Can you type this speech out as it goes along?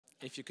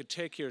If you could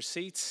take your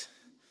seats,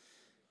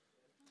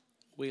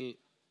 we'll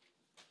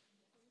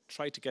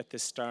try to get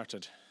this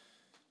started.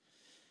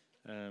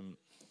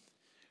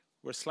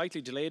 We're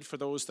slightly delayed for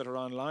those that are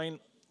online.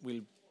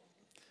 We'll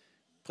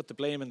put the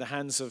blame in the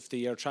hands of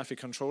the air traffic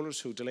controllers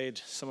who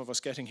delayed some of us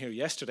getting here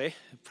yesterday.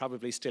 It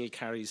probably still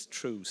carries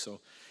true.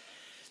 So,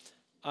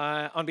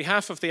 on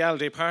behalf of the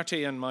ALDE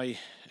party and my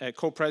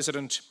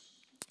co-president,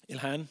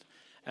 Ilhan,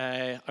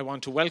 I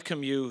want to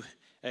welcome you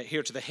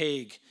here to The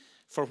Hague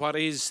for what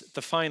is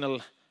the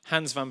final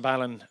Hans van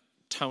Balen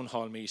Town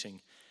Hall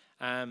meeting.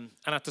 And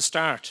at the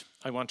start,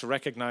 I want to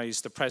recognise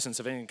the presence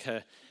of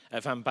Inge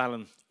van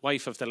Balen,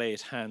 wife of the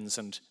late Hans,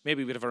 and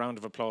maybe we'd have a round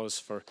of applause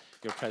for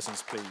your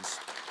presence, please.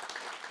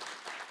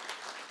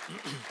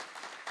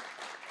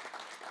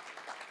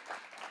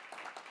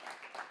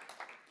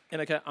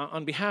 Inge,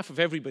 on behalf of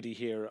everybody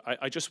here,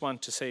 I just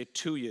want to say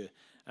to you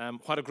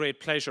what a great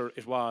pleasure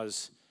it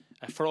was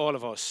for all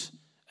of us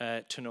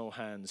to know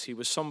Hans. He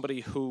was somebody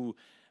who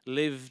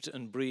lived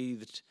and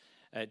breathed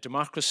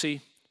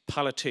democracy,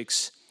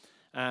 politics,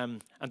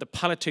 and the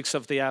politics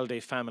of the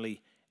ALDE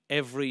family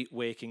every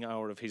waking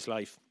hour of his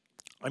life.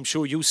 I'm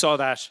sure you saw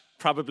that,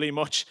 probably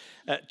much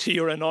to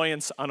your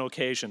annoyance on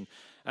occasion.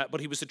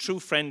 But he was a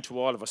true friend to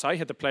all of us. I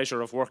had the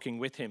pleasure of working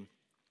with him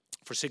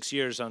for 6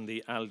 years on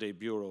the ALDE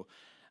Bureau.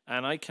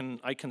 And I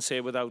can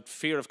say without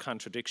fear of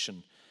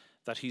contradiction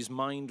that his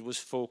mind was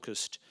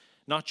focused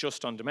not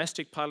just on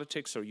domestic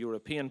politics or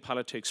European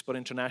politics, but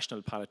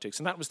international politics.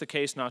 And that was the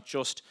case not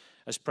just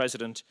as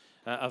president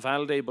of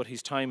ALDE, but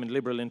his time in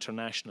Liberal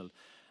International.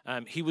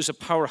 He was a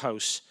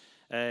powerhouse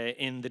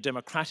in the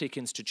democratic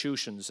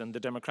institutions and the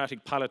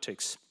democratic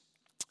politics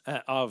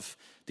of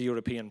the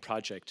European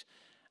project.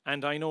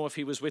 And I know if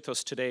he was with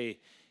us today,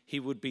 he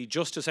would be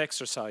just as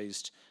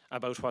exercised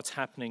about what's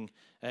happening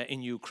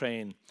in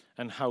Ukraine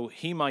and how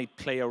he might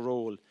play a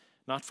role,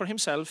 not for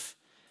himself,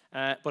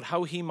 but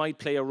how he might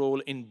play a role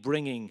in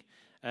bringing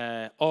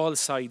all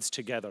sides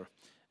together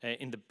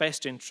in the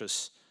best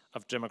interests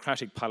of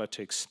democratic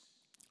politics,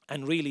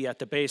 and really at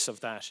the base of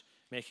that,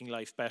 making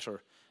life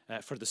better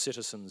for the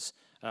citizens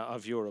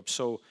of Europe.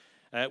 So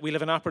we'll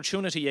have an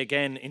opportunity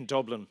again in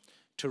Dublin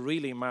to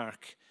really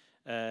mark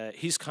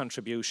his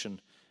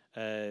contribution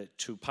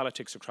to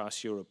politics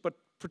across Europe, but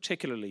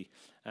particularly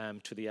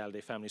to the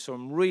ALDE family. So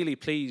I'm really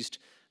pleased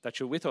that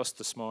you're with us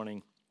this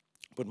morning,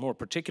 but more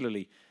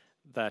particularly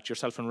that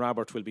yourself and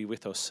Robert will be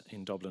with us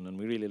in Dublin, and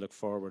we really look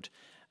forward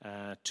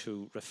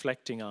to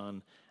reflecting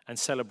on and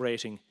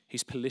celebrating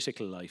his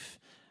political life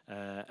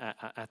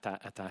at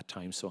that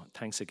time. So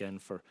thanks again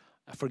for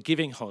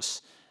giving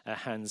us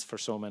Hans for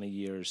so many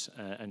years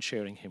and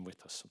sharing him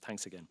with us. So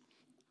thanks again.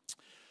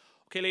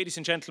 Okay, ladies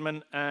and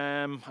gentlemen,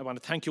 I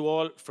want to thank you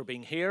all for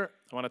being here.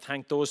 I want to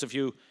thank those of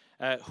you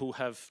who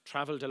have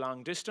travelled a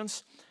long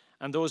distance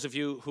and those of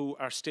you who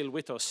are still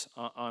with us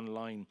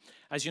online.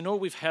 As you know,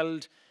 we've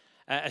held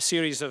a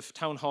series of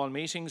town hall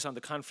meetings on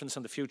the Conference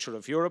on the Future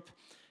of Europe,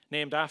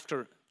 named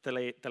after the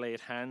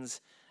late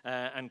Hans,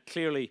 and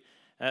clearly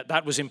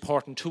that was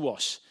important to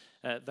us,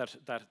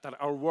 that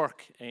our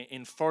work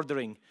in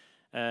furthering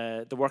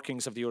the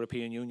workings of the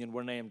European Union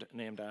were named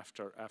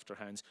after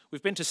Hans.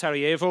 We've been to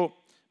Sarajevo,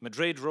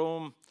 Madrid,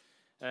 Rome,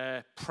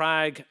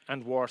 Prague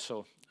and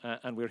Warsaw,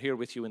 and we're here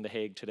with you in The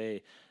Hague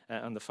today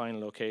on the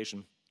final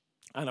occasion.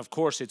 And of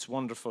course it's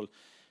wonderful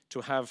to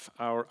have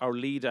our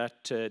lead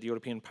at the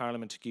European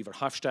Parliament, Guy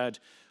Verhofstadt,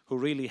 who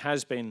really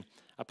has been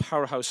a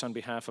powerhouse on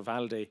behalf of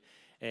ALDE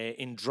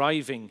in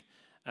driving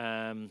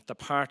the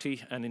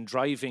party and in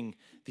driving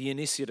the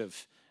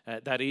initiative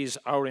that is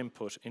our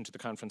input into the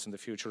Conference on the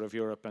Future of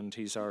Europe. And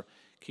he's our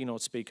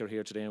keynote speaker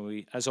here today, and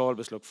we, as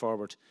always, look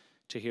forward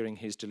to hearing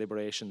his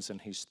deliberations and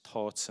his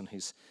thoughts and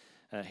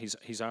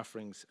his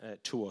offerings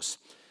to us.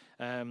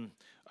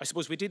 I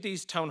suppose we did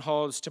these town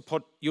halls to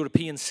put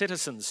European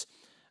citizens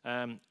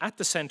at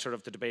the centre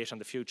of the debate on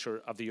the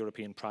future of the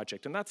European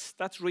project. And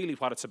that's really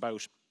what it's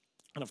about.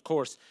 And of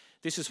course,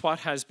 this is what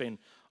has been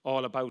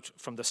all about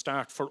from the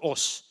start for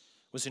us,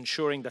 was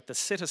ensuring that the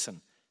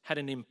citizen had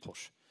an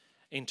input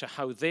into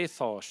how they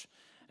thought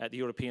the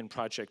European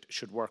project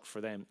should work for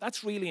them.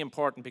 That's really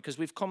important because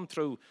we've come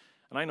through,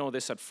 and I know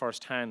this at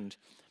first hand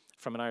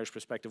from an Irish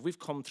perspective, we've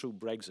come through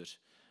Brexit.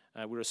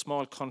 We're a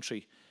small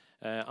country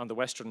on the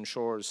western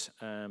shores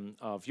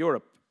of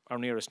Europe, our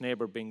nearest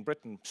neighbour being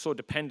Britain, so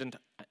dependent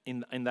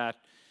in that,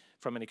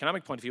 from an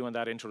economic point of view, on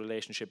that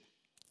interrelationship,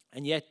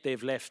 and yet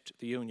they've left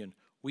the Union.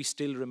 We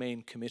still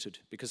remain committed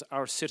because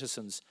our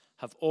citizens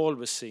have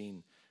always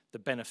seen the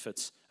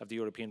benefits of the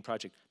European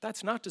project.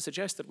 That's not to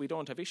suggest that we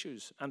don't have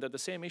issues, and they're the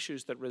same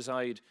issues that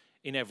reside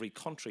in every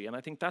country. And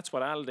I think that's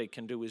what ALDE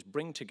can do, is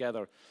bring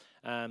together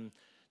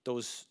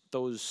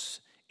those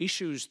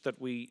issues that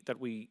we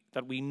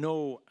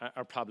know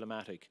are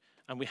problematic,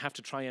 and we have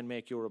to try and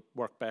make Europe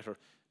work better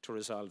to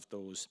resolve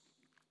those.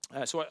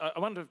 So I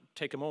want to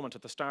take a moment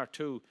at the start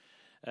too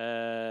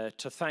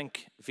to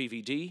thank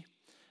VVD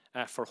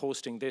for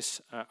hosting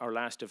this, our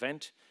last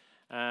event.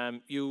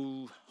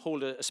 You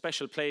hold a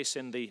special place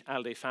in the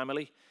ALDE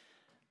family.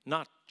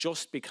 not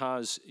just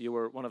because you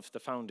were one of the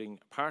founding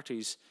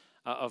parties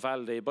of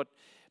ALDE, but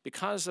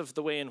because of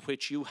the way in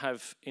which you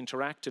have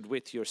interacted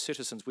with your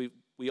citizens.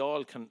 We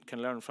all can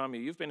learn from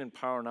you. You've been in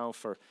power now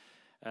for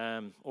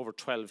over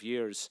 12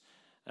 years.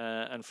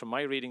 And from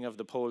my reading of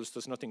the polls,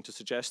 there's nothing to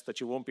suggest that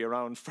you won't be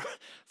around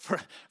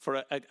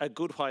for a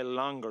good while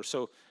longer.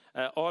 So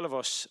all of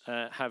us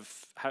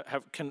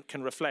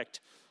can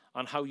reflect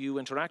on how you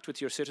interact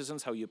with your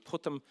citizens, how you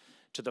put them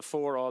to the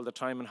fore all the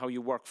time, and how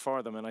you work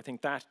for them. And I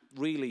think that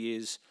really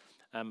is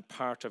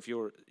part of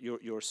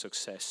your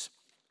success.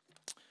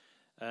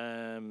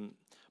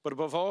 But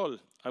above all,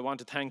 I want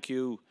to thank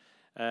you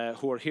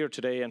who are here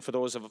today, and for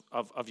those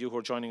of you who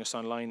are joining us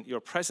online. Your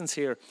presence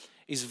here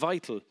is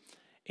vital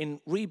in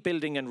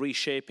rebuilding and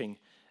reshaping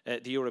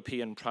the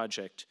European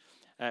project.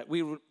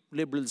 We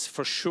Liberals,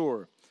 for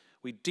sure,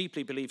 we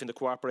deeply believe in the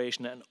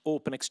cooperation and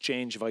open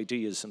exchange of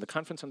ideas, and the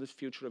Conference on the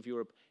Future of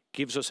Europe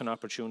gives us an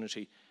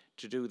opportunity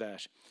to do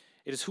that.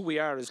 It is who we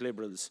are as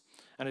Liberals,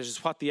 and it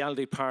is what the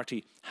ALDE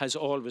party has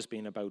always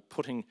been about,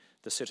 putting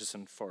the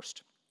citizen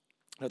first.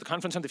 Now, the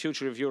Conference on the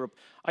Future of Europe,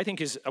 I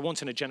think, is a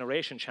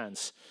once-in-a-generation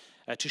chance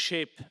to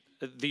shape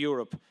the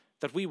Europe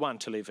that we want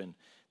to live in.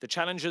 The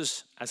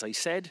challenges, as I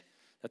said,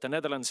 that the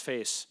Netherlands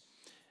face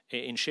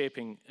in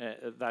shaping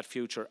that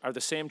future are the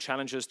same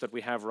challenges that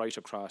we have right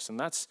across. And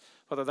that's,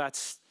 whether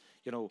that's,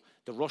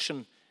 the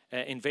Russian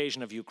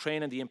invasion of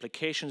Ukraine and the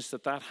implications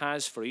that that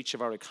has for each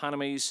of our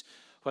economies,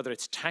 whether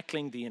it's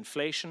tackling the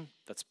inflation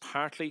that's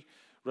partly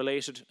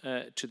related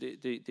to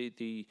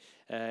the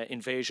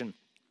invasion,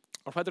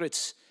 or whether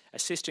it's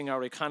assisting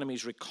our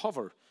economies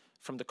recover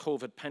from the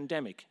COVID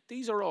pandemic.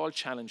 These are all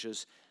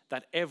challenges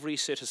that every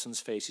citizen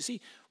faces. You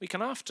see, we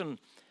can often,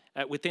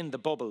 within the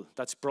bubble,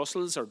 that's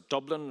Brussels or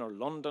Dublin or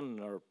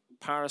London or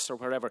Paris or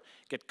wherever,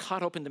 get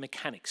caught up in the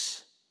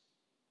mechanics,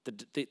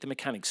 the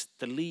mechanics,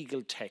 the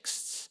legal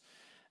texts,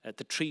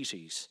 the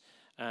treaties,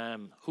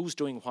 who's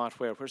doing what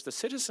where, whereas the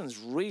citizens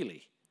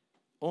really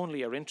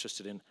only are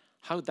interested in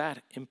how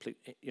that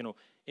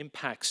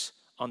impacts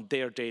on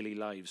their daily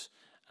lives.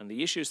 And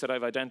the issues that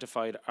I've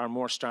identified are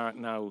more stark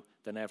now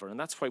than ever. And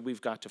that's why we've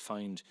got to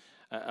find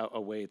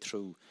a way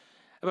through.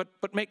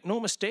 But make no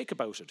mistake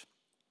about it.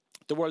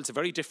 The world's a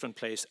very different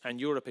place, and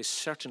Europe is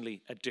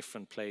certainly a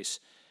different place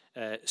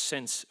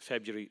since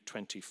February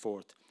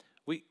 24th.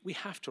 We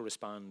have to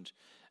respond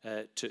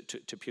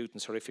to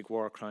Putin's horrific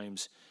war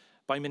crimes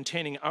by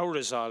maintaining our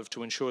resolve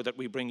to ensure that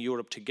we bring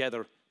Europe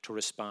together to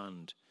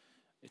respond.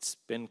 It's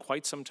been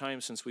quite some time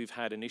since we've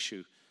had an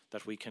issue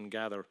that we can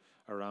gather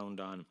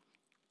around on.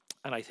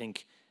 And I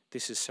think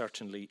this is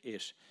certainly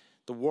it.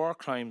 The war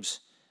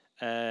crimes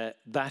that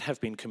have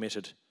been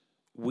committed,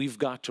 we've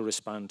got to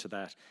respond to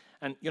that.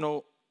 And,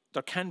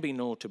 there can be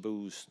no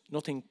taboos.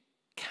 Nothing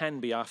can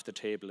be off the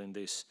table in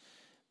this.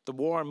 The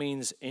war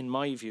means, in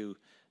my view,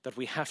 that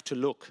we have to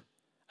look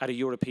at a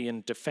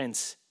European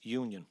defence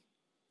union.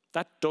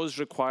 That does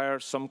require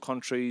some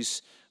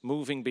countries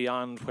moving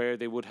beyond where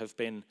they would have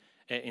been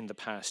in the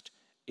past.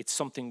 It's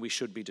something we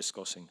should be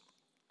discussing.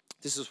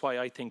 This is why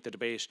I think the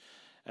debate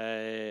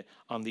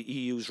on the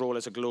EU's role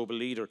as a global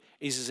leader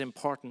is as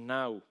important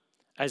now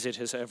as it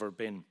has ever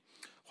been.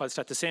 Whilst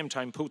at the same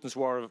time Putin's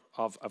war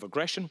of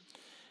aggression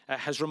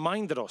has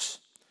reminded us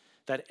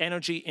that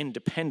energy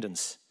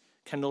independence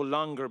can no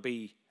longer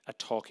be a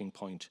talking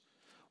point.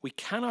 We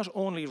cannot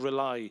only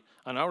rely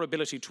on our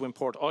ability to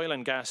import oil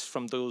and gas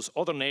from those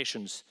other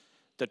nations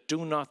that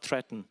do not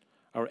threaten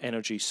our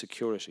energy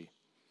security.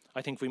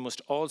 I think we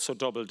must also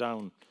double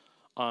down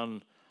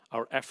on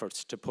our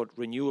efforts to put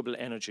renewable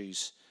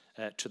energies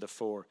to the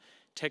fore.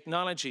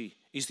 Technology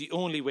is the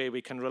only way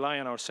we can rely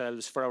on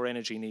ourselves for our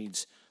energy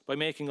needs, by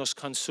making us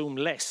consume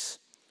less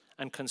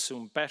and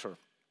consume better,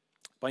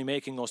 by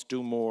making us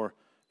do more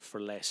for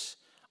less.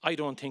 I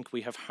don't think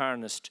we have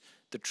harnessed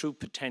the true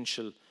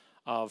potential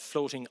of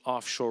floating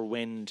offshore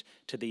wind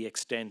to the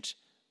extent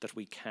that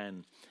we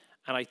can.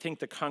 And I think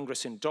the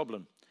Congress in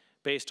Dublin,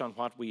 based on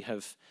what we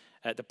have,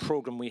 the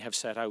programme we have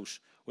set out,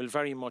 will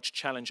very much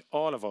challenge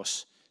all of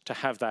us to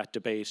have that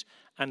debate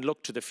and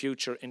look to the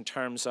future in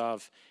terms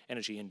of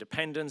energy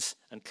independence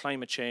and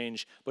climate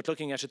change, but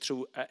looking at it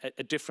through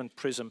a different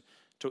prism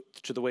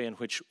to the way in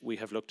which we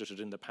have looked at it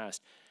in the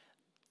past.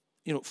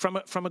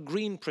 From a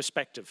green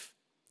perspective,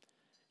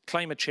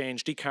 climate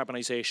change,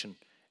 decarbonisation,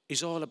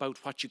 is all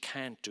about what you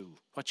can't do,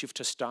 what you have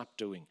to stop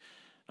doing.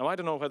 Now, I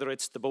don't know whether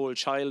it's the bold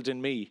child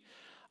in me,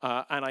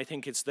 and I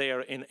think it's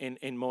there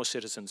in most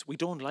citizens. We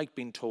don't like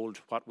being told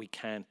what we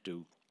can't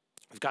do.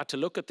 We've got to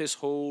look at this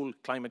whole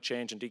climate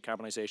change and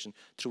decarbonisation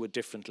through a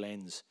different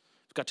lens.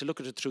 We've got to look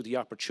at it through the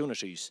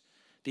opportunities,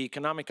 the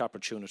economic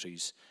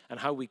opportunities, and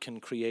how we can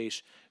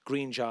create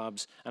green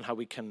jobs and how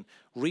we can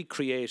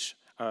recreate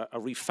or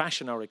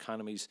refashion our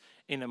economies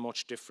in a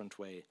much different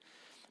way.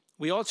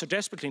 We also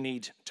desperately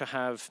need to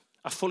have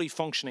a fully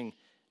functioning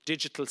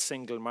digital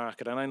single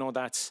market, and I know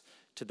that's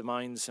to the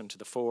minds and to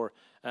the fore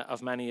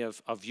of many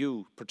of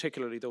you,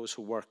 particularly those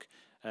who work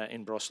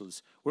in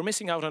Brussels. We're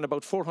missing out on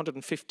about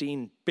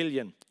 415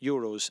 billion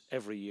euros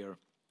every year.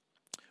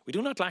 We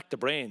do not lack the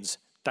brains,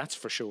 that's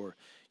for sure.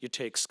 You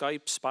take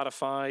Skype,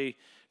 Spotify,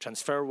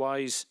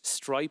 TransferWise,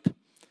 Stripe,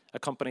 a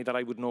company that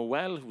I would know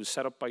well, who was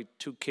set up by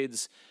two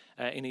kids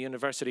in a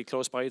university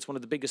close by. It's one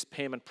of the biggest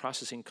payment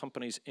processing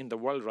companies in the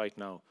world right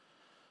now.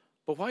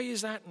 But why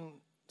is that in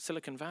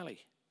Silicon Valley?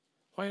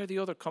 Why are the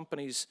other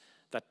companies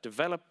that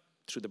develop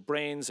through the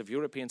brains of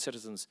European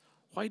citizens,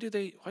 why do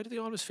they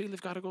always feel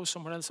they've got to go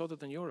somewhere else other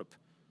than Europe?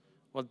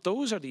 Well,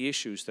 those are the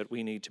issues that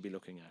we need to be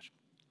looking at.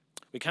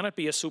 We cannot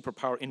be a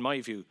superpower, in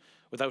my view,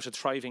 without a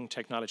thriving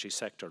technology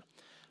sector.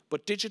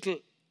 But digital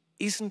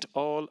isn't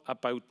all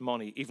about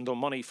money, even though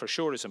money for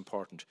sure is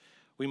important.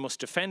 We must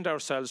defend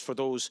ourselves for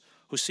those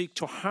who seek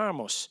to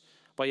harm us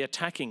by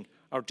attacking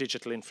our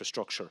digital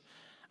infrastructure.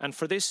 And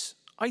for this,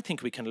 I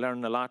think we can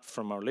learn a lot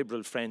from our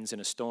liberal friends in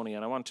Estonia,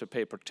 and I want to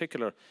pay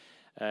particular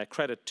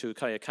credit to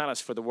Kaja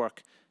Kallas for the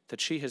work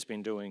that she has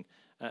been doing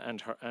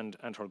and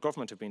her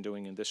government have been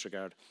doing in this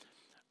regard.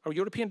 Our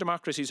European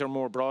democracies are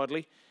more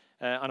broadly,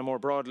 on a more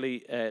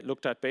broadly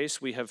looked at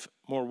base. We have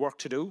more work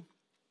to do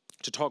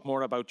to talk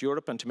more about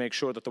Europe and to make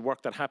sure that the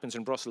work that happens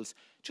in Brussels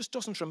just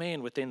doesn't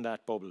remain within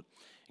that bubble.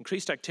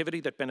 Increased activity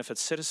that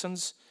benefits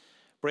citizens,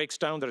 breaks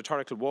down the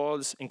rhetorical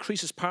walls,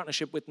 increases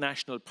partnership with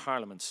national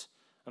parliaments.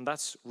 And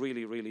that's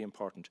really, really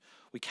important.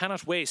 We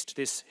cannot waste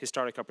this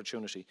historic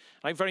opportunity.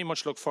 I very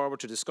much look forward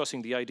to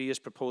discussing the ideas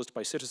proposed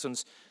by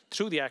citizens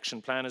through the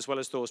action plan, as well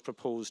as those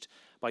proposed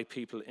by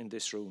people in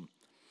this room.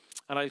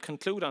 And I'll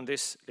conclude on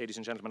this, ladies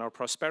and gentlemen. Our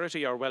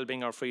prosperity, our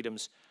well-being, our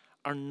freedoms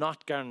are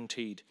not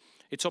guaranteed.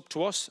 It's up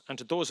to us and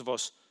to those of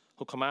us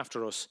who come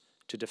after us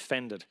to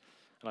defend it.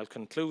 And I'll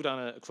conclude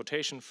on a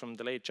quotation from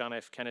the late John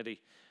F.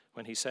 Kennedy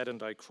when he said,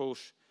 and I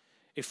quote,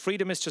 "If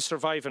freedom is to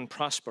survive and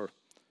prosper,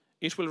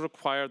 it will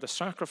require the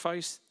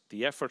sacrifice,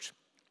 the effort,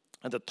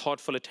 and the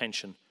thoughtful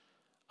attention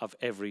of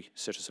every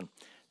citizen."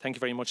 Thank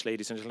you very much,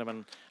 ladies and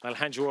gentlemen. I'll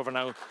hand you over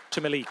now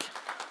to Malik.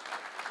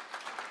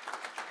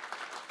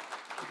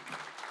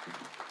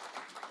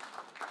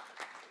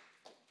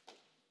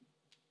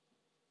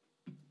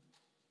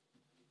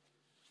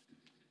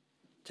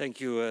 Thank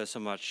you so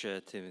much,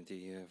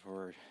 Timothy,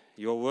 for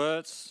your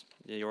words,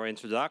 your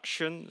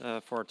introduction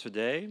for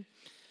today.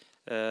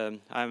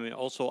 I'm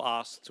also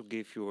asked to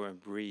give you a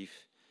brief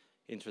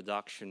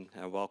introduction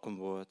and welcome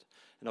word.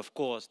 And of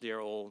course, dear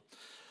all,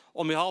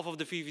 on behalf of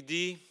the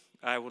VVD,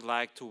 I would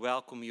like to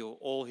welcome you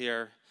all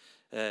here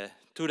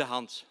to the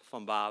Hans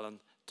van Baalen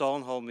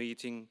Town Hall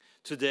meeting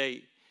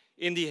today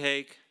in The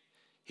Hague,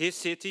 his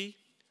city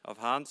of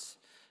Hans,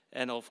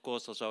 and of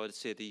course also the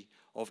city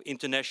of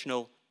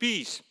international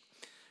peace.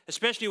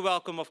 Especially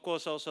welcome, of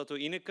course, also to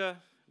Ineke.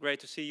 Great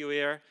to see you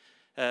here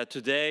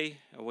today.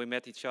 We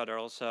met each other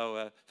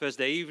also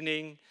Thursday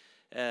evening,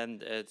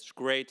 and it's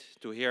great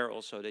to hear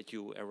also that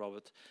you and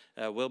Robert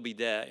will be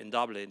there in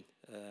Dublin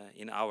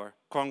in our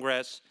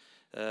Congress.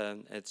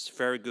 It's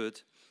very good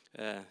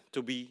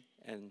to be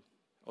and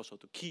also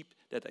to keep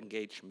that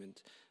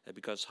engagement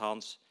because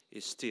Hans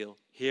is still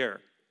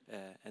here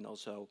and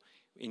also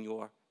in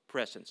your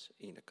presence,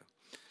 Ineke.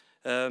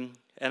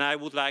 And I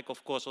would like,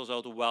 of course,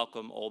 also to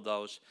welcome all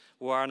those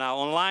who are now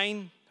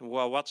online, who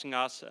are watching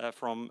us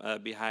from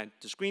behind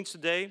the screens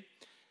today,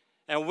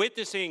 and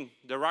witnessing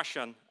the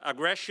Russian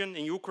aggression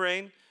in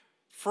Ukraine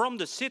from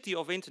the city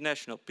of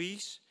international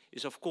peace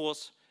is, of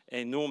course, an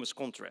enormous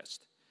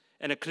contrast.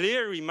 And a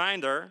clear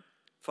reminder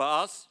for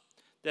us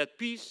that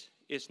peace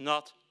is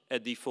not a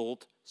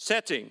default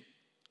setting,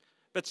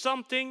 but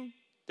something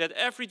that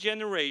every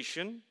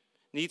generation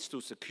needs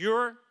to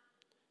secure,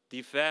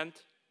 defend,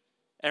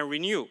 and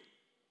renew.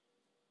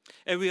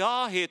 And we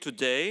are here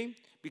today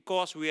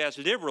because we as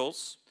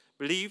liberals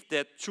believe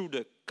that through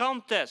the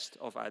contest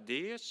of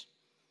ideas,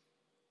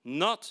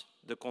 not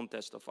the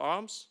contest of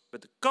arms,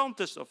 but the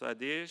contest of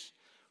ideas,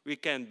 we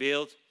can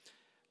build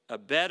a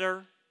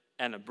better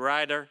and a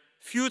brighter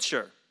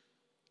future.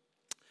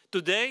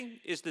 Today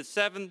is the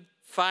 7th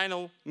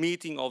final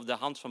meeting of the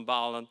Hans van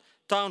Baalen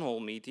Town Hall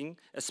meeting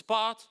as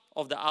part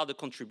of the other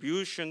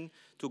contribution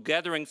to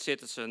gathering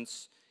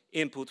citizens'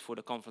 input for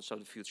the Conference of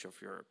the Future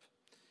of Europe.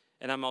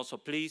 And I'm also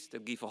pleased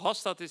that Guy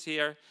Verhofstadt is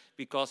here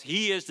because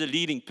he is the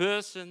leading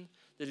person,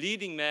 the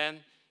leading man,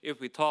 if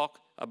we talk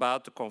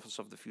about the Conference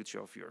of the Future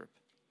of Europe.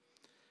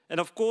 And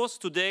of course,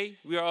 today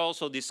we are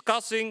also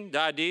discussing the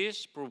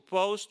ideas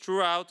proposed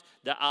throughout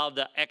the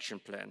ALDE Action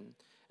Plan.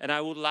 And I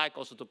would like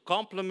also to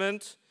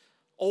compliment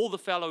all the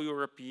fellow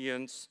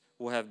Europeans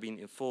who have been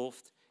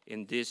involved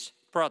in this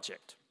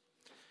project.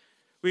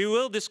 We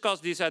will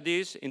discuss these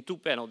ideas in 2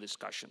 panel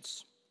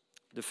discussions.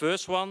 The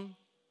first one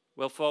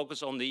will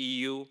focus on the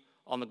EU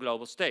on the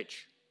global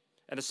stage.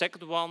 And the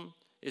second one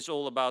is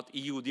all about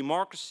EU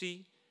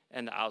democracy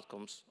and the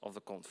outcomes of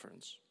the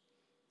conference.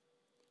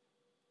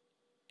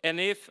 And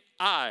if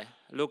I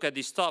look at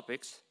these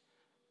topics,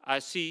 I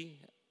see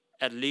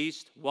at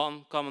least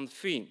one common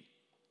theme.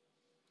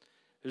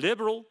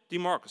 Liberal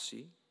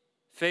democracy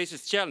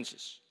faces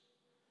challenges,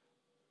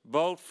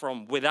 both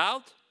from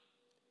without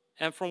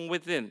and from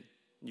within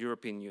the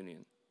European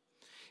Union.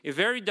 In a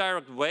very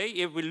direct way,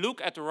 if we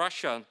look at the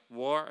Russian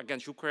war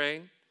against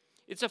Ukraine,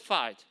 it's a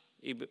fight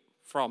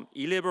from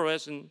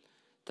illiberalism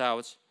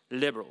towards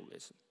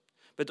liberalism,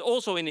 but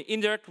also in an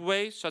indirect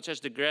way, such as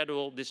the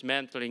gradual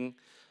dismantling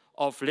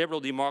of liberal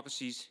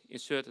democracies in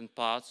certain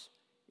parts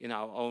in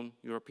our own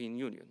European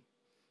Union.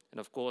 And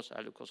of course,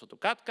 I look also to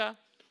Katka,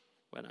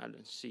 when I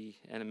see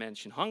and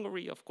mention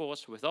Hungary, of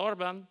course, with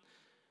Orban.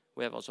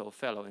 We have also a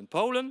fellow in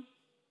Poland.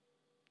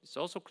 It's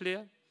also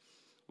clear.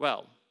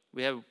 Well,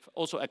 we have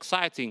also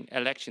exciting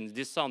elections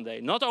this Sunday,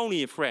 not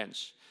only in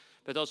France,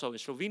 but also in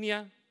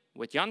Slovenia,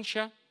 with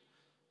Janša,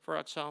 for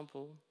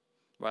example.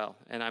 Well,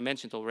 and I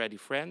mentioned already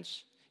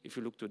France. If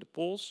you look to the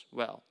polls,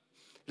 well,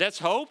 let's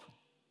hope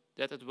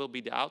that it will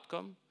be the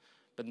outcome,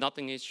 but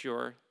nothing is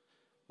sure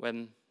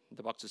when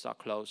the boxes are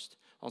closed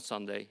on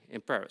Sunday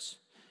in Paris.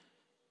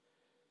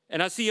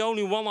 And I see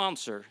only one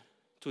answer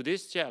to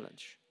this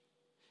challenge.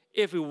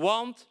 If we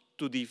want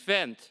to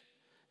defend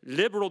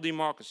liberal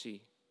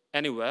democracy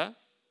anywhere,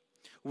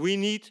 we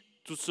need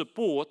to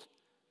support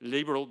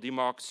liberal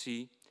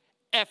democracy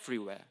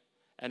everywhere.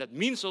 And that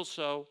means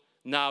also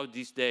now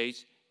these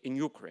days in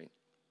Ukraine.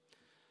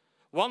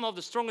 One of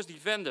the strongest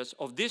defenders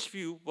of this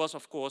view was,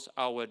 of course,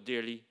 our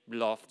dearly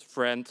beloved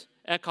friend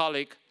and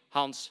colleague,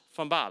 Hans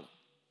van Baalen.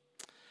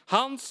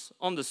 Hans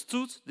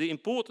understood the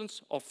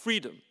importance of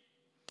freedom,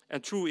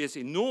 and through his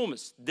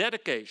enormous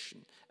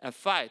dedication and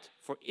fight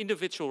for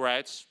individual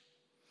rights,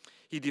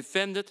 he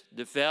defended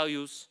the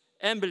values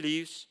and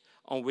beliefs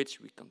on which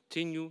we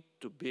continue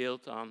to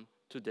build on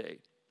today.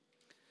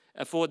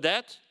 And for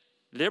that,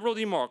 liberal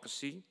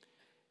democracy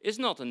is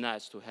not a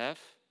nice to have,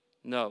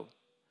 no,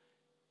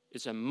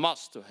 it's a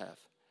must to have,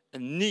 a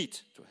need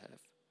to have.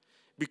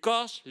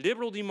 Because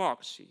liberal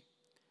democracy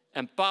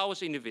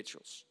empowers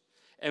individuals.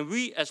 And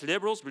we as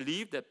liberals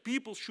believe that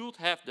people should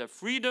have the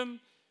freedom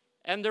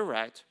and the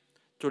right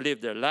to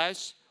live their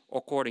lives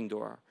according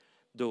to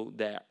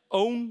their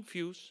own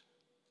views,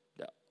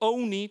 their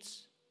own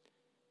needs,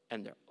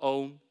 and their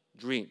own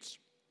dreams.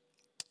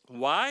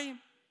 Why?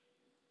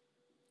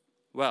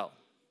 Well,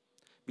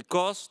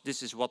 because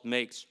this is what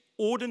makes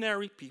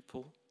ordinary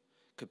people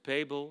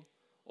capable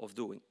of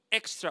doing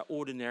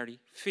extraordinary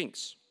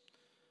things.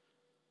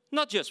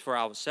 Not just for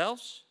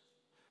ourselves,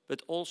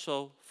 but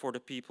also for the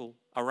people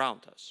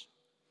around us.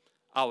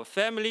 Our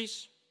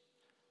families,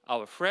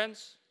 our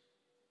friends,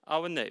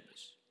 our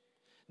neighbors.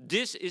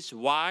 This is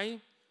why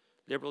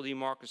liberal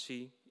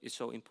democracy is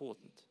so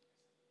important.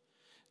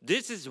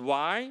 This is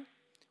why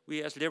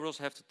we as liberals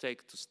have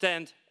to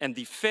stand and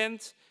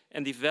defend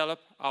and develop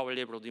our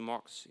liberal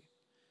democracy.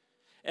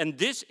 And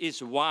this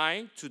is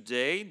why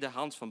today the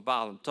Hans van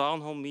Baalen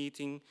Town Hall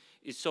meeting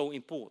is so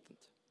important,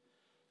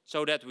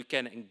 so that we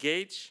can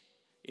engage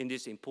in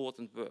this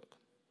important work.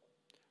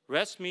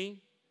 Rest me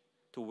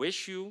to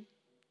wish you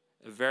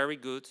a very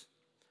good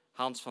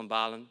Hans van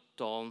Baalen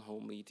Town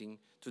Hall meeting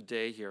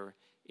today here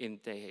in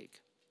The Hague.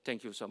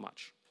 Thank you so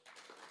much.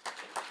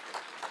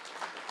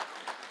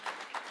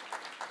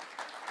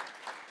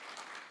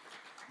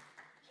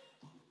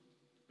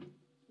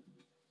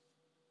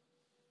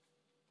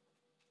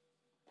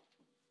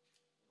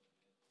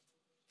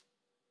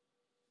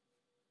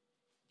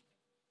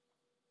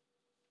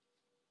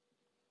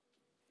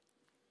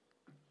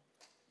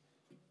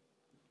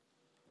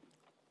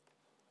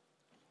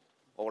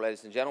 Oh,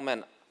 ladies and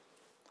gentlemen,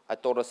 I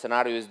thought the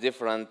scenario is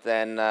different,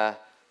 and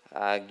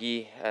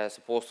Guy is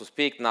supposed to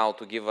speak now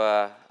to give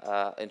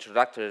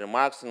introductory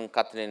remarks, and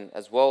Katrin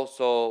as well.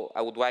 So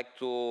I would like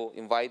to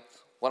invite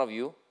one of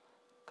you,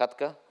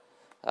 Katka,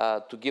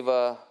 to give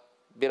a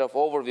bit of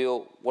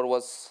overview what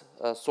was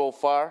so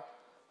far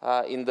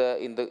in the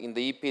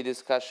EP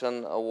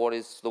discussion, what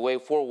is the way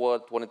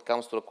forward when it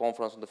comes to the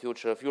conference on the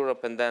future of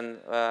Europe, and then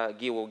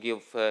Guy will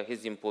give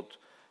his input.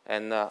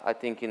 And I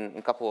think in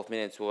a couple of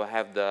minutes we'll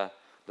have the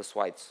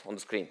slides on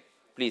the screen.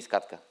 Please,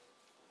 Katka.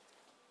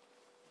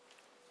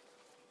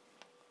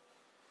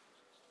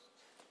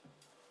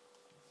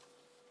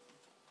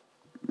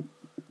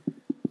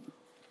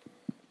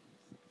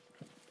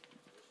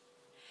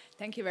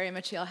 Thank you very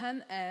much,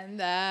 Johan.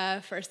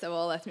 And first of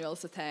all, let me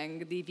also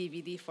thank the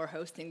VVD for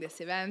hosting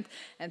this event,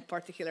 and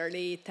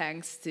particularly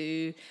thanks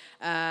to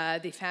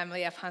the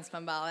family of Hans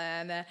van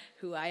Baalen,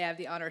 who I have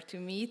the honor to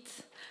meet.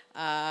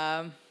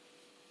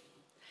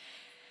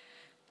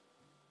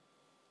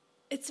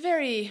 It's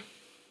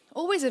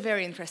always a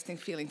very interesting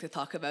feeling to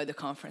talk about the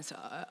conference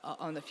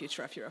on the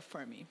future of Europe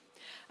for me.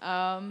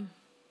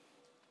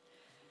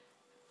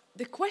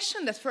 The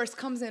question that first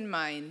comes in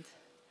mind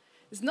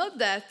is not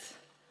that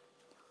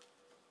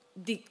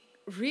the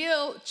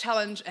real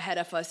challenge ahead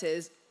of us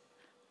is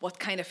what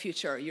kind of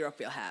future Europe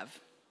will have.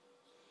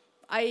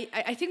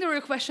 I think the real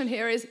question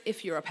here is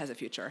if Europe has a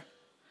future.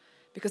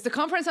 Because the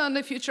conference on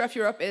the future of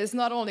Europe is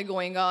not only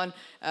going on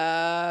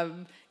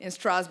in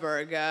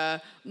Strasbourg,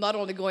 not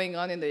only going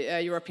on in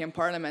the European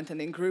Parliament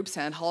and in groups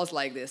and halls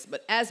like this,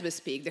 but as we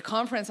speak, the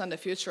conference on the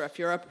future of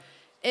Europe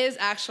is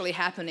actually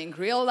happening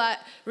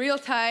real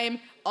time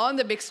on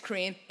the big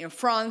screen in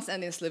France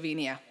and in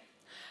Slovenia.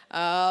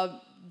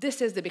 This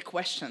is the big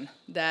question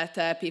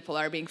that people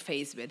are being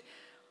faced with.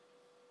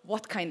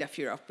 What kind of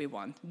Europe we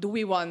want? Do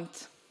we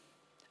want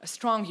a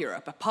strong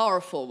Europe, a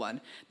powerful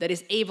one that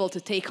is able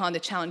to take on the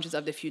challenges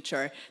of the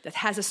future, that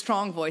has a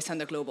strong voice on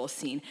the global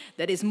scene,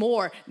 that is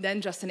more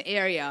than just an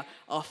area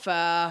of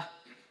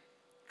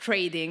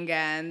trading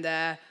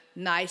and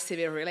nice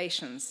civil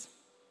relations?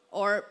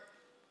 Or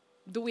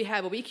do we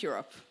have a weak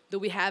Europe? Do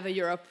we have a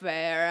Europe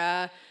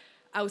where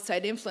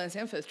outside influence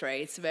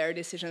infiltrates, where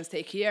decisions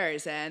take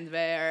years, and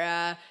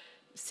where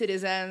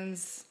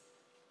citizens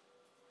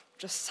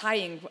just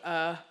sighing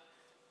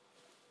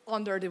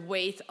under the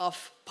weight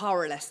of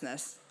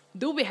powerlessness?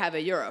 Do we have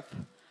a Europe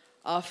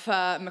of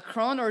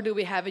Macron, or do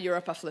we have a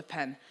Europe of Le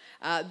Pen?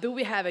 Do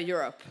we have a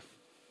Europe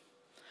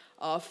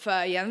of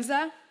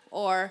Jensa,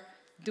 or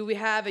do we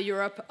have a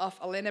Europe of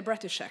Alena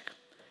Bratušek?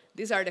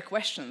 These are the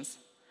questions.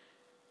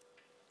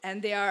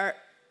 And they are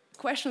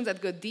questions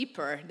that go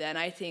deeper than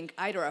I think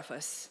either of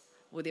us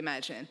would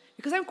imagine.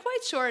 Because I'm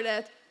quite sure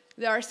that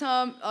there are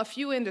some of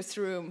you in this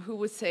room who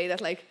would say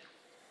that, like,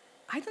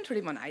 I don't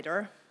really want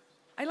either.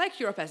 I like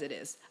Europe as it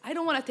is. I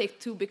don't want to take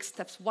 2 big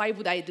steps. Why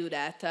would I do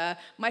that?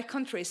 My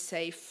country is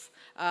safe.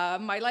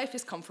 My life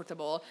is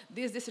comfortable.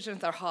 These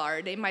decisions are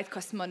hard. They might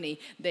cost money.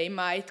 They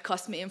might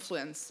cost me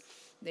influence.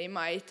 They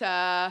might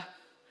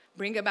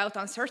bring about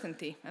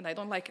uncertainty, and I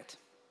don't like it.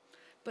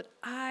 But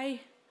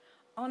I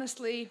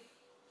honestly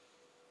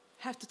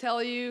have to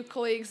tell you,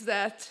 colleagues,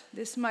 that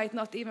this might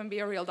not even be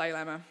a real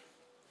dilemma.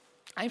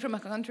 I'm from a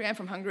country, I'm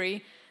from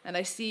Hungary, and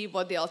I see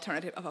what the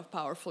alternative of a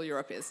powerful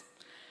Europe is.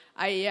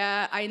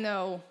 I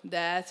know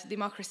that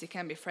democracy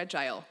can be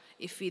fragile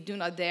if we do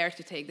not dare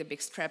to take the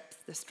big steps,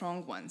 the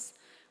strong ones.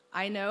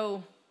 I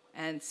know,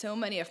 and so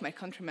many of my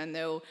countrymen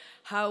know,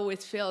 how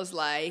it feels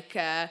like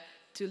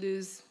to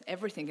lose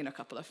everything in a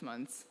couple of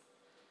months,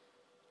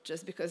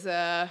 just because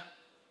of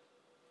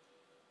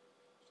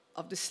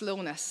the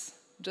slowness,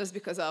 just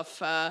because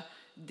of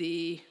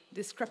the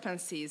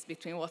discrepancies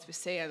between what we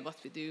say and what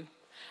we do.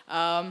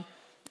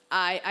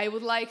 I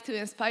would like to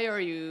inspire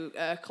you,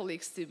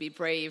 colleagues, to be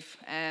brave,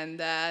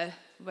 and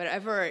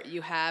wherever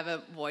you have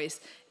a voice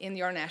in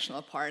your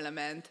national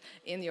parliament,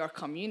 in your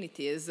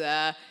communities,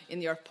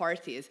 in your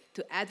parties,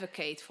 to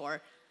advocate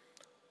for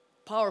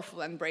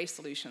powerful and brave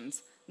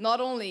solutions. Not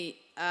only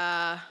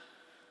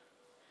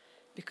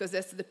because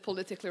that's the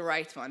politically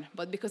right one,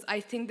 but because I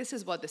think this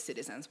is what the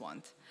citizens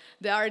want.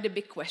 There are the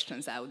big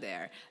questions out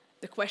there.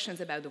 The questions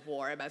about the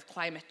war, about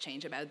climate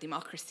change, about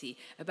democracy,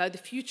 about the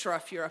future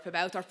of Europe,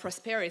 about our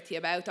prosperity,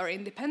 about our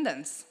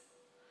independence.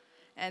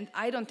 And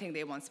I don't think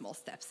they want small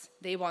steps.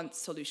 They want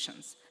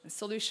solutions. And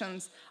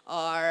solutions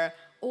are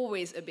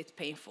always a bit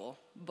painful,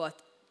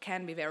 but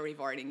can be very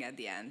rewarding at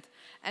the end.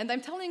 And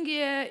I'm telling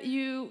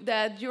you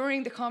that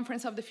during the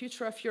Conference of the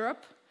Future of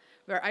Europe,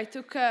 where I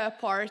took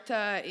part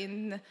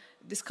in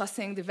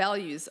discussing the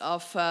values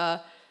of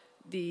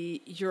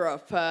the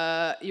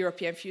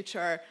European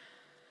future,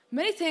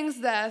 many things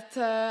that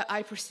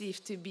I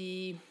perceived to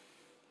be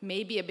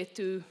maybe a bit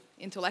too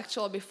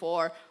intellectual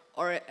before,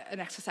 or an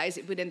exercise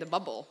within the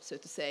bubble, so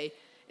to say,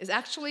 is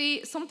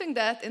actually something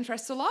that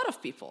interests a lot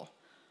of people.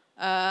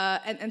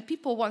 And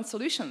people want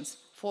solutions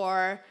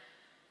for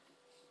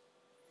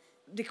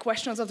the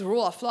questions of the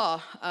rule of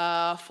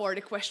law, for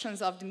the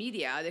questions of the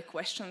media, the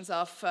questions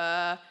of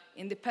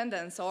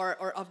independence or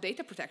of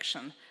data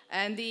protection.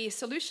 And the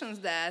solutions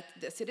that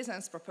the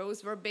citizens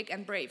proposed were big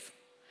and brave.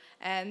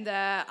 And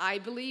I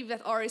believe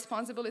that our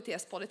responsibility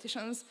as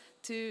politicians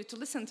to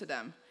listen to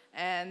them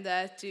and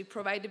to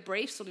provide the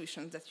brave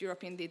solutions that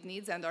Europe indeed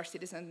needs and our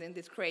citizens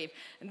indeed crave.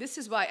 And this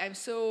is why I'm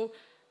so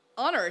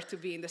honored to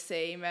be in the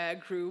same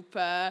group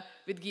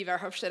with Guy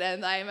Verhofstadt,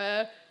 and I'm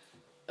a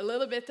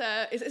little bit,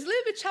 it's a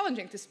little bit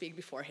challenging to speak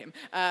before him,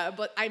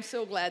 but I'm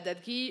so glad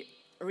that Guy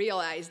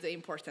realized the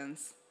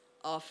importance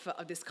of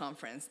this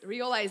conference,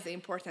 realized the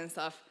importance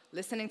of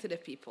listening to the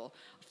people,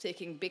 of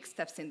taking big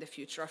steps in the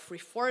future, of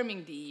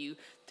reforming the EU,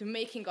 to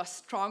making us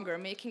stronger,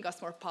 making us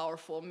more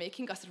powerful,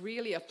 making us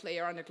really a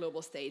player on the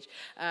global stage.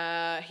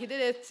 He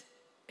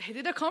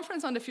did a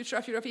conference on the future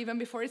of Europe even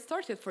before it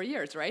started for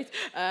years, right?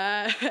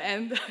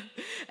 I'm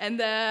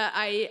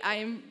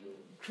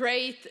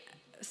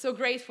so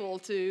grateful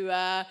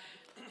to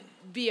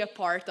be a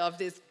part of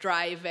this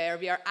drive where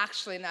we are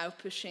actually now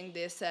pushing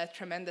this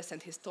tremendous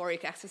and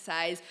historic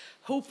exercise,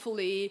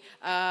 hopefully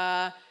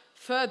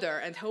further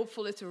and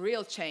hopefully to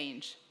real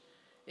change.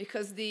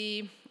 Because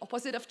the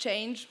opposite of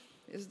change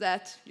is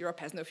that Europe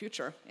has no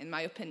future, in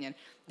my opinion.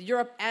 The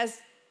Europe as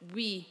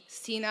we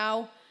see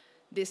now,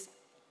 this,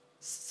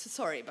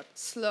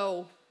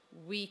 slow,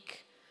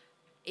 weak,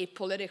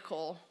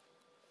 apolitical,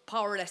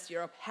 powerless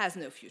Europe has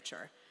no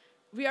future.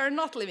 We are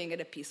not living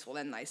in a peaceful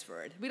and nice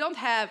world. We don't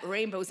have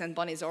rainbows and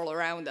bunnies all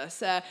around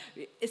us.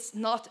 It's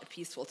not a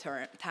peaceful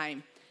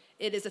time.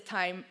 It is a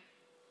time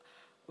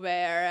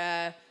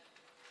where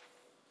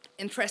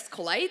interests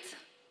collide.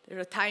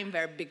 There's a time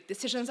where big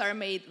decisions are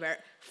made, where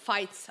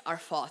fights are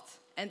fought.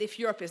 And if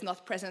Europe is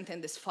not present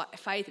in this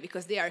fight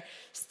because they are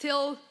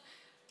still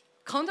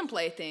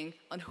contemplating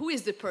on who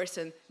is the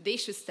person they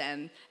should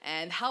send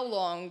and how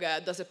long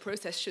does a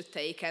process should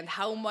take and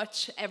how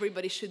much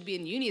everybody should be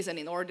in unison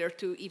in order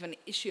to even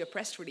issue a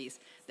press release,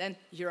 then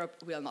Europe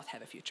will not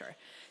have a future.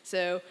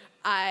 So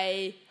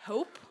I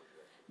hope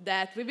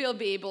that we will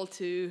be able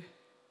to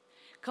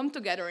come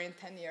together in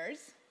 10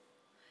 years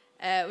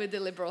with the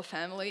Liberal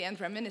family and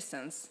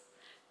reminiscence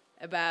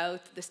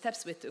about the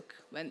steps we took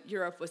when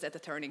Europe was at a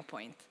turning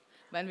point,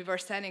 when we were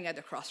standing at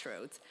the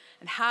crossroads,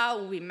 and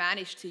how we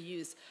managed to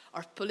use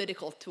our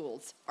political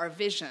tools, our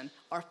vision,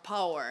 our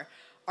power,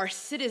 our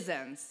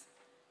citizens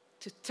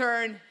to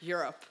turn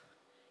Europe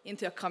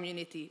into a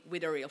community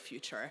with a real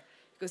future.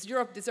 Because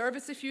Europe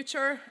deserves a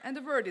future, and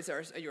the world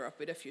deserves a Europe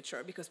with a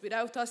future. Because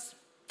without us,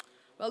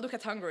 well, look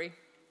at Hungary.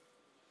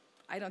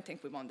 I don't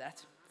think we want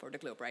that for the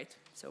globe, right?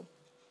 So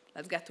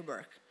let's get to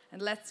work.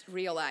 And let's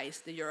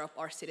realize the Europe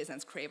our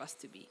citizens crave us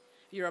to be.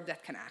 Europe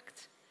that can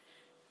act.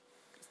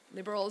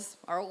 Liberals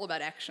are all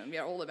about action. We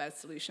are all about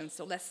solutions.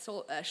 So let's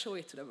show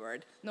it to the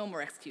world. No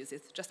more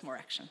excuses, just more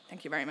action.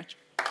 Thank you very much.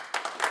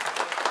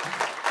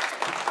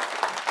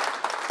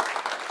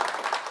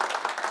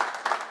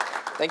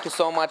 Thank you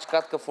so much,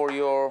 Katka, for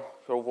your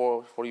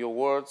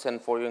words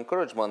and for your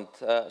encouragement.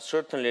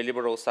 Certainly,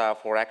 liberals are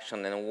for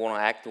action, and we want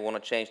to act, we want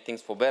to change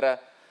things for better.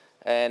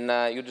 And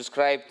you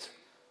described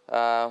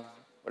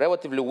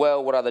relatively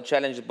well what are the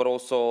challenges, but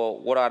also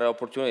what are the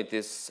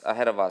opportunities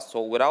ahead of us.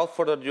 So without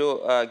further ado,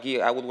 Guy,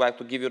 I would like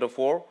to give you the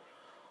floor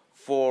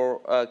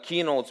for a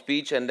keynote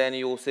speech, and then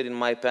you will sit in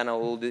my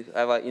panel. We'll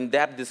have an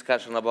in-depth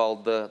discussion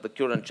about the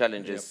current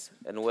challenges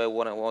and where we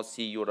want to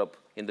see Europe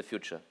in the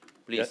future.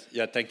 Please.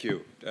 Yeah, thank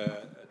you.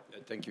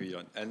 Thank you,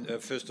 Jan. And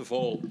first of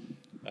all,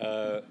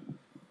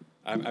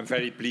 I'm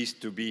very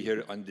pleased to be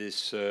here on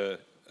this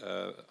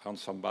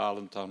Hans van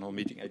Baalen town hall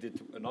meeting. I did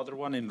another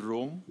one in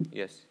Rome.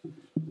 Yes.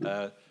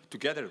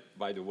 Together,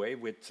 by the way,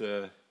 with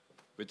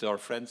our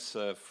friends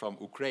from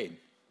Ukraine.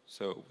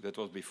 So that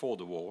was before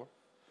the war.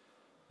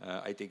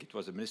 I think it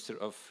was the Minister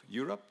of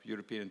Europe,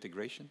 European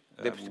Integration.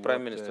 Deputy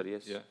Prime Minister,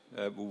 yes. Yeah,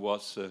 who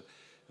was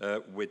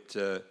with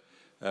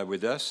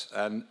us.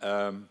 And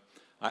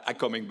I'm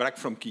coming back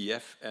from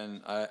Kiev,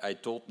 and I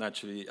told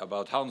naturally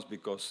about Hans,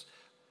 because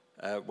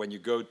when you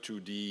go to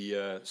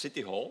the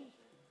city hall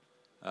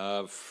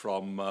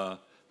from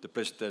the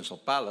presidential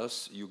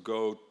palace, you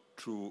go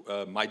through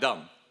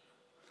Maidan.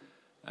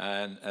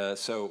 And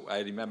so I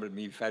remember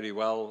me very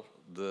well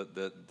the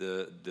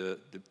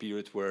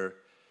period where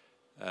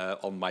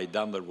on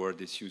Maidan there were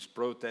these huge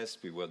protests.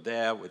 We were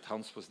there,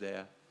 Hans was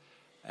there,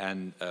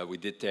 and we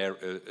did there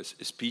a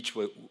speech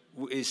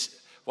which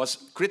was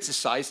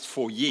criticized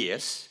for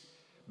years,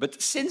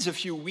 but since a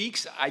few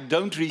weeks I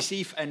don't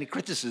receive any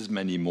criticism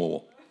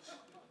anymore.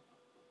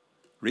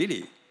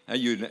 Really?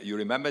 You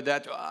remember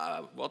that?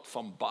 What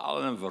Van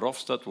Baalen and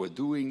Verhofstadt were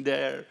doing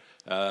there?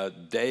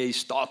 They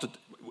started,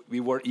 we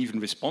were even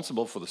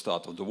responsible for the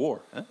start of the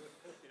war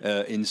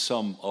in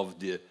some of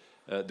the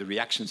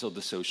reactions of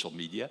the social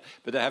media.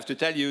 But I have to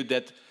tell you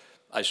that,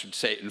 I should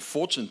say,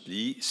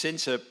 unfortunately,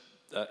 since a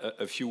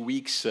few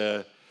weeks,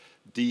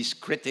 these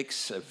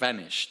critics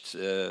vanished.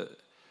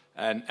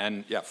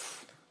 And yeah,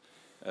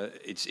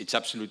 it's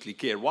absolutely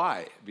clear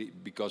why.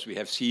 Because we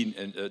have seen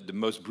the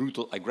most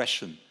brutal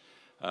aggression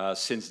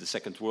since the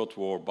Second World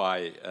War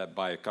by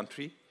a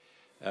country,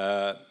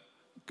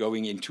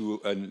 going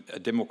into a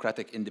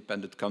democratic,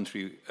 independent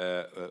country,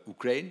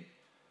 Ukraine,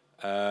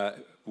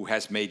 who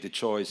has made the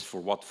choice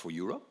for what? For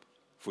Europe,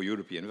 for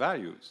European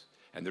values.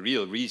 And the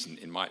real reason,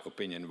 in my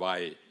opinion,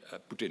 why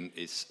Putin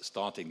is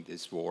starting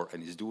this war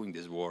and is doing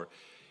this war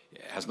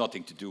has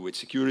nothing to do with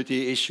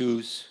security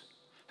issues,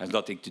 has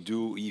nothing to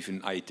do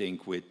even, I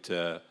think, with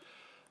the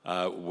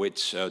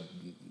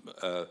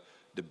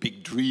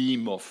big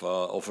dream of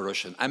a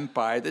Russian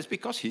empire. That's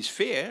because he's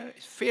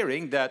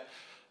fearing that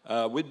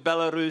with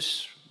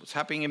Belarus, what's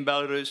happening in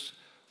Belarus,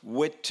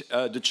 with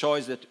the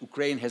choice that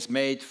Ukraine has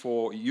made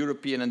for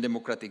European and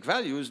democratic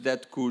values,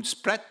 that could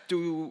spread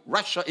to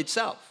Russia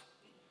itself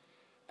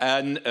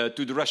and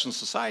to the Russian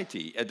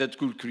society, that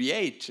could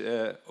create,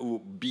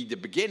 be the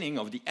beginning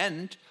of the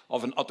end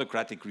of an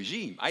autocratic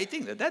regime. I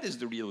think that that is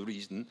the real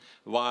reason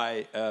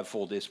why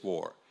for this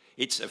war.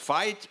 It's a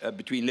fight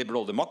between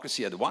liberal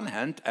democracy at the one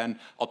hand and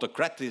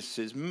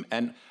autocraticism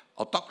and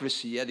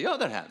autocracy at the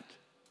other hand.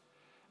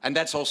 And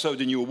that's also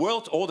the new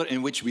world order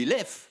in which we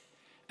live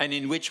and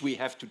in which we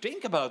have to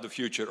think about the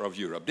future of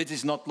Europe. This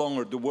is not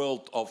longer the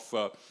world of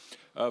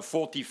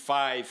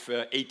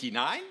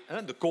 45-89,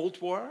 the Cold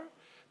War.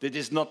 This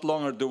is not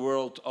longer the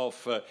world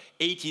of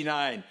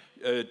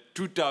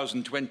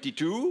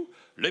 89-2022.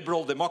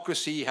 Liberal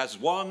democracy has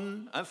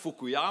won.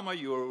 Fukuyama,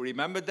 you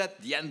remember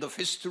that? The end of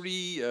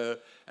history.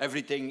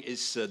 Everything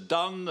is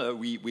done.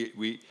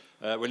 We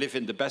live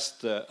in the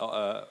best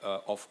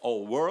of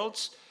all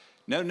worlds.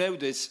 No,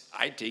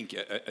 I think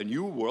a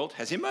new world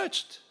has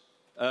emerged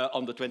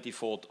on the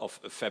 24th of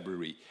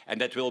February.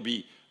 And that will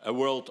be a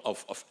world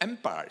of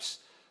empires.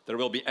 There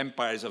will be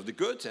empires of the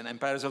good and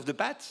empires of the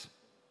bad.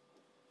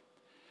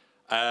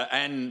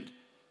 And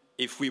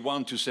if we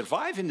want to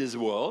survive in this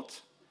world,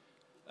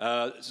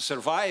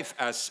 survive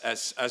as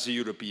a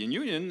European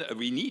Union,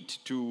 we need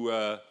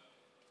to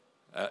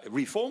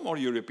reform our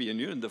European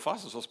Union the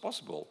fastest as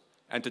possible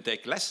and to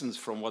take lessons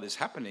from what is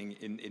happening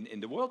in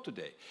the world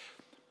today.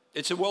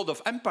 It's a world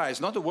of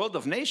empires, not a world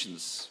of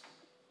nations.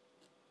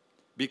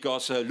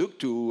 Because look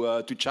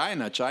to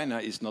China. China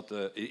is not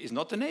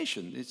a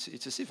nation.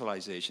 It's a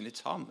civilization.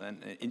 It's Han,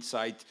 and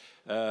inside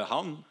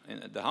Han,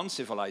 the Han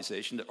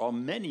civilization, there are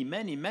many,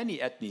 many, many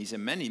ethnies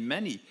and many,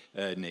 many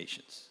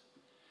nations.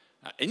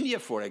 India,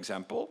 for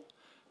example,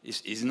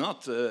 is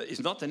not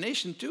a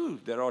nation too.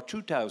 There are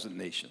 2,000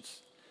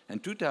 nations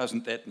and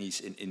 2,000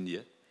 ethnies in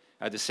India.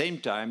 At the same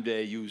time,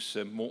 they use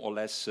more or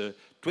less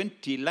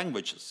 20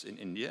 languages in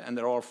India, and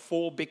there are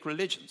 4 big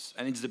religions,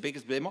 and it's the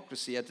biggest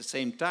democracy at the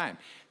same time.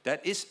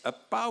 That is a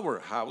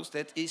powerhouse,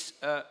 that is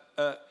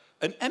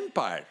an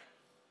empire.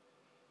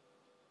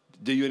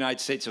 The United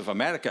States of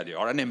America, they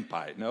are an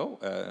empire, no?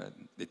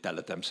 They tell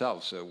it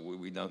themselves, so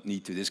we don't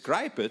need to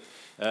describe it.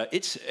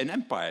 It's an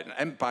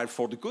empire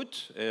for the good,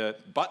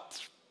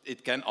 but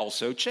it can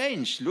also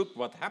change. Look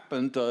what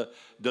happened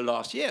the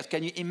last years.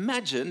 Can you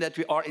imagine that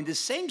we are in the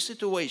same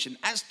situation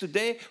as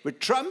today with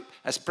Trump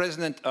as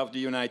President of the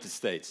United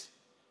States?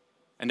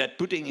 And that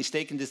Putin is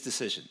taking this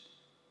decision.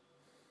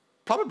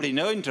 Probably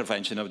no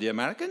intervention of the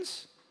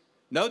Americans,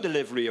 no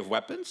delivery of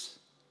weapons.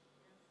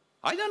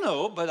 I don't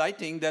know, but I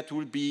think that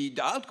will be,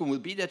 the outcome will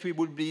be that we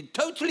will be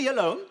totally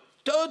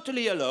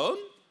alone,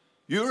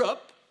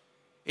 Europe,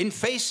 in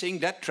facing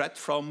that threat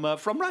from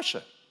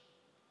Russia.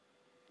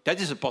 That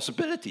is a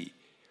possibility.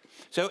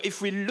 So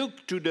if we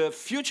look to the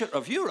future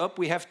of Europe,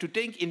 we have to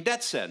think in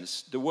that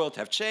sense. The world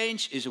has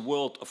changed, is a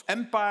world of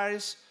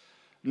empires,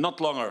 not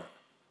longer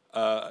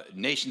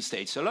nation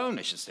states alone.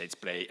 Nation states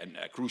play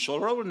a crucial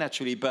role,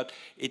 naturally, but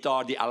it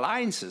are the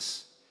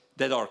alliances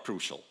that are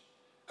crucial.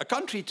 A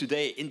country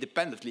today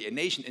independently, a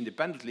nation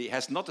independently,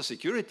 has not a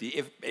security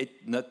if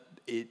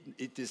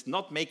it is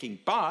not making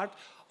part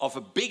of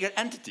a bigger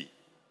entity.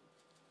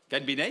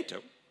 Can be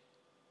NATO,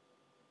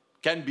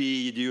 can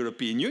be the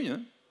European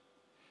Union,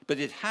 but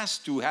it has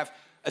to have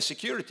a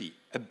security,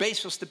 a base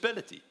for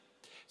stability.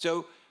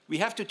 So we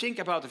have to think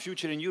about the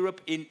future in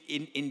Europe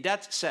in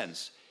that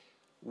sense.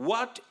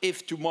 What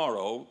if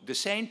tomorrow the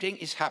same thing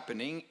is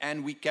happening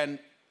and we can,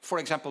 for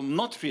example,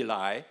 not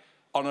rely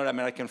on our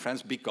American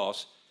friends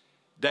because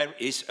there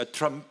is a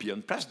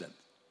Trumpian president?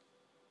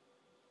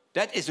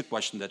 That is the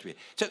question that we...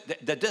 So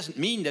that doesn't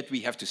mean that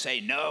we have to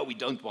say, no, we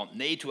don't want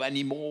NATO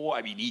anymore,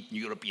 we need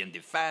European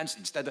defense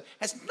instead. It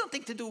has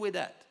nothing to do with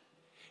that.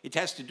 It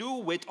has to do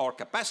with our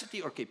capacity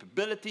or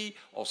capability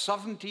or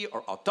sovereignty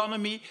or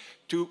autonomy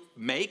to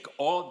make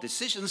all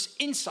decisions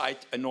inside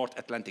a North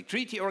Atlantic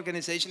Treaty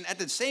Organization at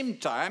the same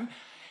time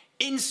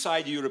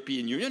inside the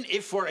European Union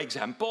if, for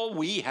example,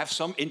 we have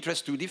some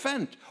interest to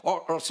defend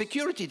or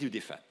security to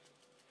defend.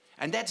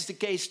 And that's the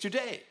case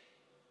today.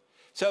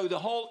 So the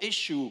whole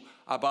issue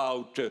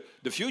about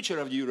the future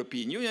of the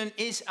European Union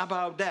is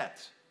about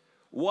that.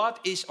 What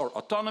is our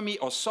autonomy,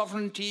 our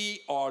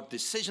sovereignty, our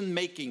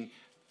decision-making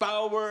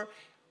power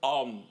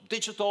on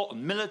digital,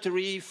 on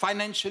military,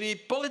 financially,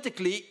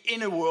 politically,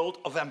 in a world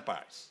of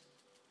empires?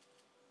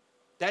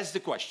 That's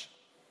the question.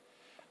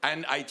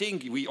 And I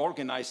think we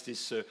organized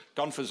this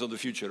conference on the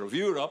future of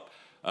Europe.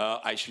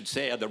 I should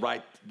say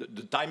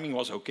the timing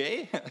was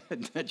okay,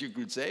 that you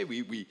could say.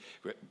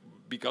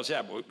 Because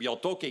we are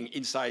talking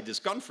inside this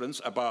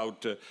conference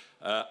about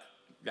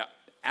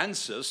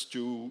answers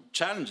to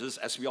challenges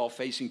as we are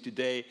facing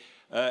today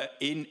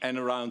in and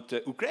around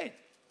Ukraine.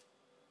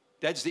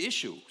 That's the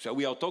issue. So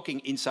we are talking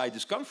inside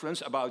this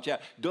conference about,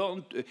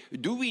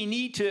 do we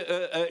need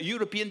a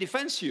European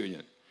Defence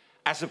Union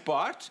as a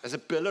part, as a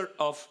pillar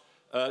of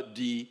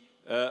the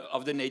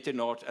NATO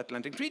North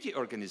Atlantic Treaty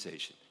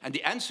Organization? And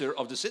the answer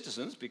of the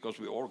citizens, because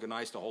we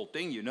organized the whole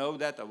thing, you know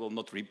that, I will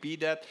not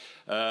repeat that,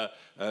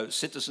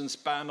 citizens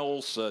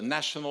panels, on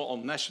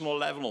national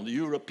level, on the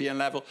European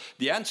level,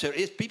 the answer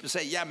is people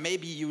say, yeah,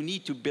 maybe you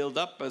need to build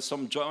up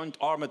some joint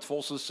armed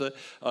forces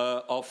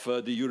of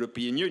the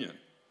European Union.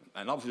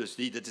 And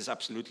obviously that is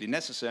absolutely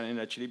necessary,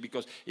 actually,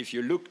 because if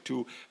you look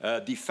to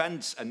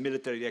defense and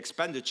military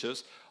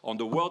expenditures on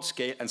the world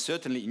scale, and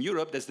certainly in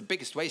Europe, that's the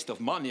biggest waste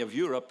of money of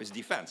Europe is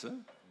defense. Huh?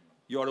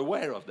 You're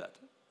aware of that.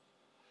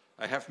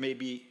 I have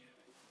maybe,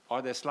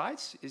 are there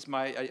slides?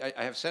 I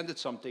have sent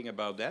something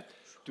about that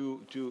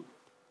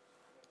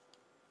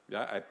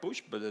yeah, I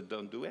push, but I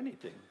don't do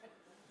anything.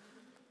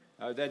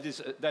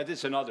 That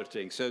is another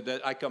thing. So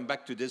that I come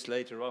back to this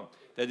later on.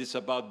 That is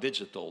about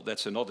digital.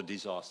 That's another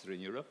disaster in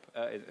Europe.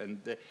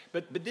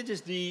 But this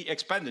is the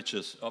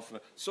expenditures of.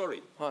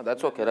 Sorry. Oh,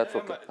 that's okay. That's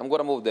okay. I'm going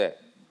to move there.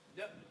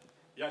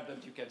 Yeah,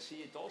 but you can see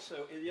it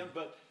also, Ilya.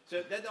 But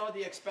so that are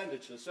the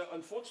expenditures. So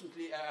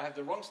unfortunately, I have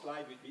the wrong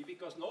slide with me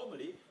because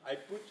normally I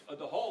put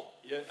the whole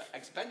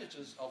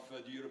expenditures of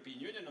the European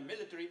Union on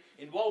military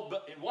in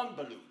one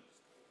balloon.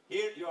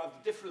 Here you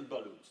have different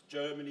balloons,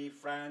 Germany,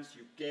 France,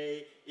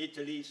 UK,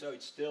 Italy, so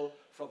it's still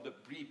from the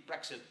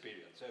pre-Brexit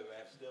period. So we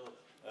have still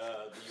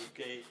the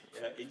UK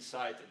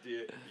inside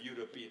the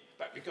European,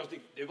 because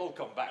they will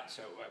come back,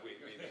 so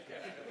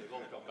they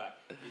will come back.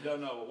 We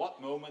don't know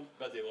what moment,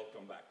 but they will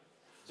come back.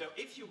 So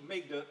if you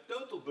make the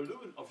total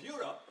balloon of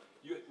Europe,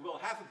 you will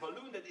have a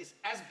balloon that is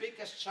as big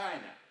as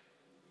China,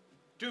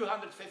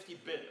 250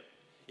 billion.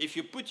 If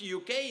you put the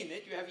UK in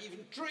it, you have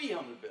even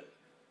 300 billion.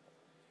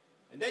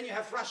 And then you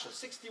have Russia,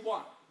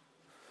 61.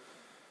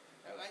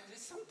 There's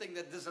something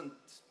that doesn't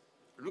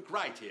look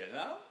right here,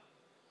 no?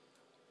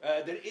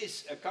 There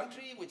is a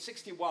country with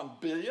 61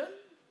 billion,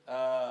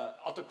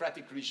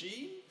 autocratic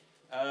regime,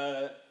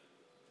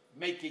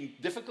 making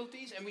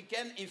difficulties, and we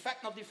can, in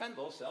fact, not defend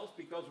ourselves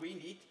because we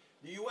need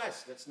the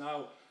US. That's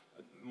now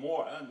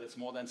more, that's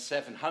more than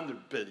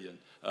 $700 billion.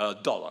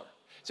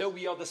 So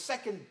we are the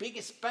second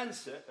biggest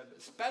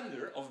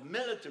spender of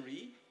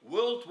military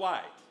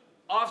worldwide,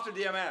 after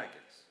the Americans,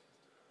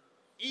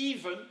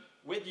 even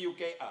with the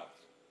UK out.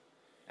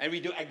 And we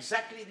do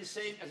exactly the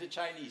same as the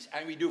Chinese,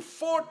 and we do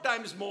 4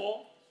 times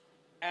more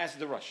as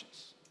the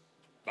Russians.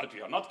 But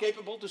we are not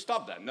capable to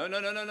stop them. No,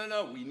 no, no, no, no,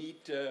 no. We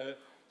need to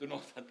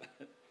not.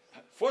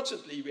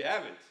 Fortunately, we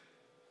have it.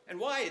 And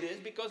why it is?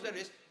 Because there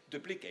is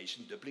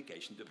duplication,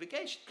 duplication,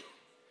 duplication.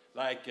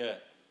 Like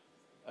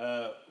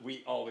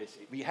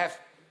we have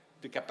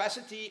the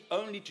capacity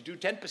only to do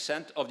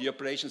 10% of the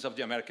operations of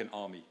the American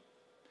army.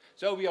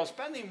 So we are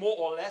spending more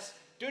or less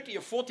 30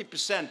 or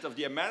 40% of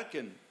the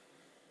American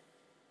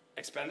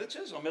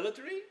expenditures on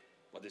military,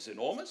 what is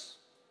enormous.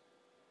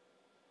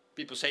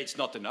 People say it's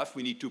not enough,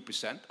 we need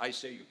 2%. I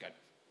say you can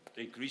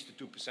increase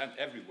to 2%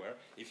 everywhere.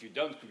 If you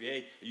don't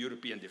create a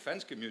European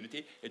defense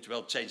community, it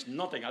will change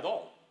nothing at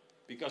all,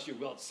 because you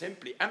will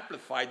simply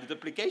amplify the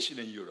duplication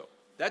in Europe.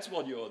 That's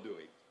what you are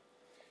doing.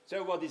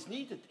 So what is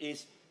needed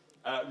is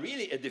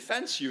really a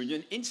defense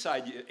union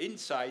inside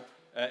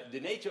the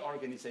NATO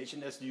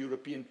organization as the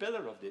European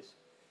pillar of this.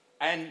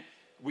 And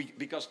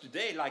because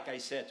today, like I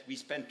said, we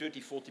spend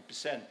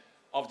 30–40%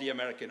 of the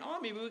American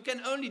army, we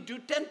can only do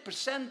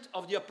 10%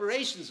 of the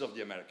operations of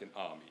the American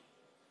army.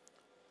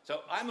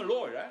 So I'm a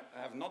lawyer.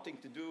 I have nothing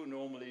to do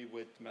normally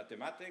with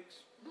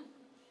mathematics.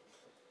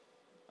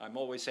 I'm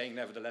always saying,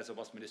 nevertheless, I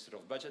was Minister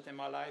of Budget in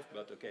my life,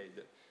 but okay,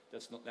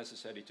 that's not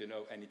necessary to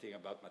know anything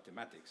about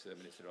mathematics,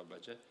 Minister of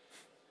Budget.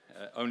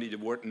 Only the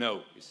word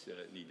no is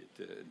needed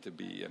to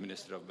be a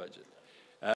Minister of Budget.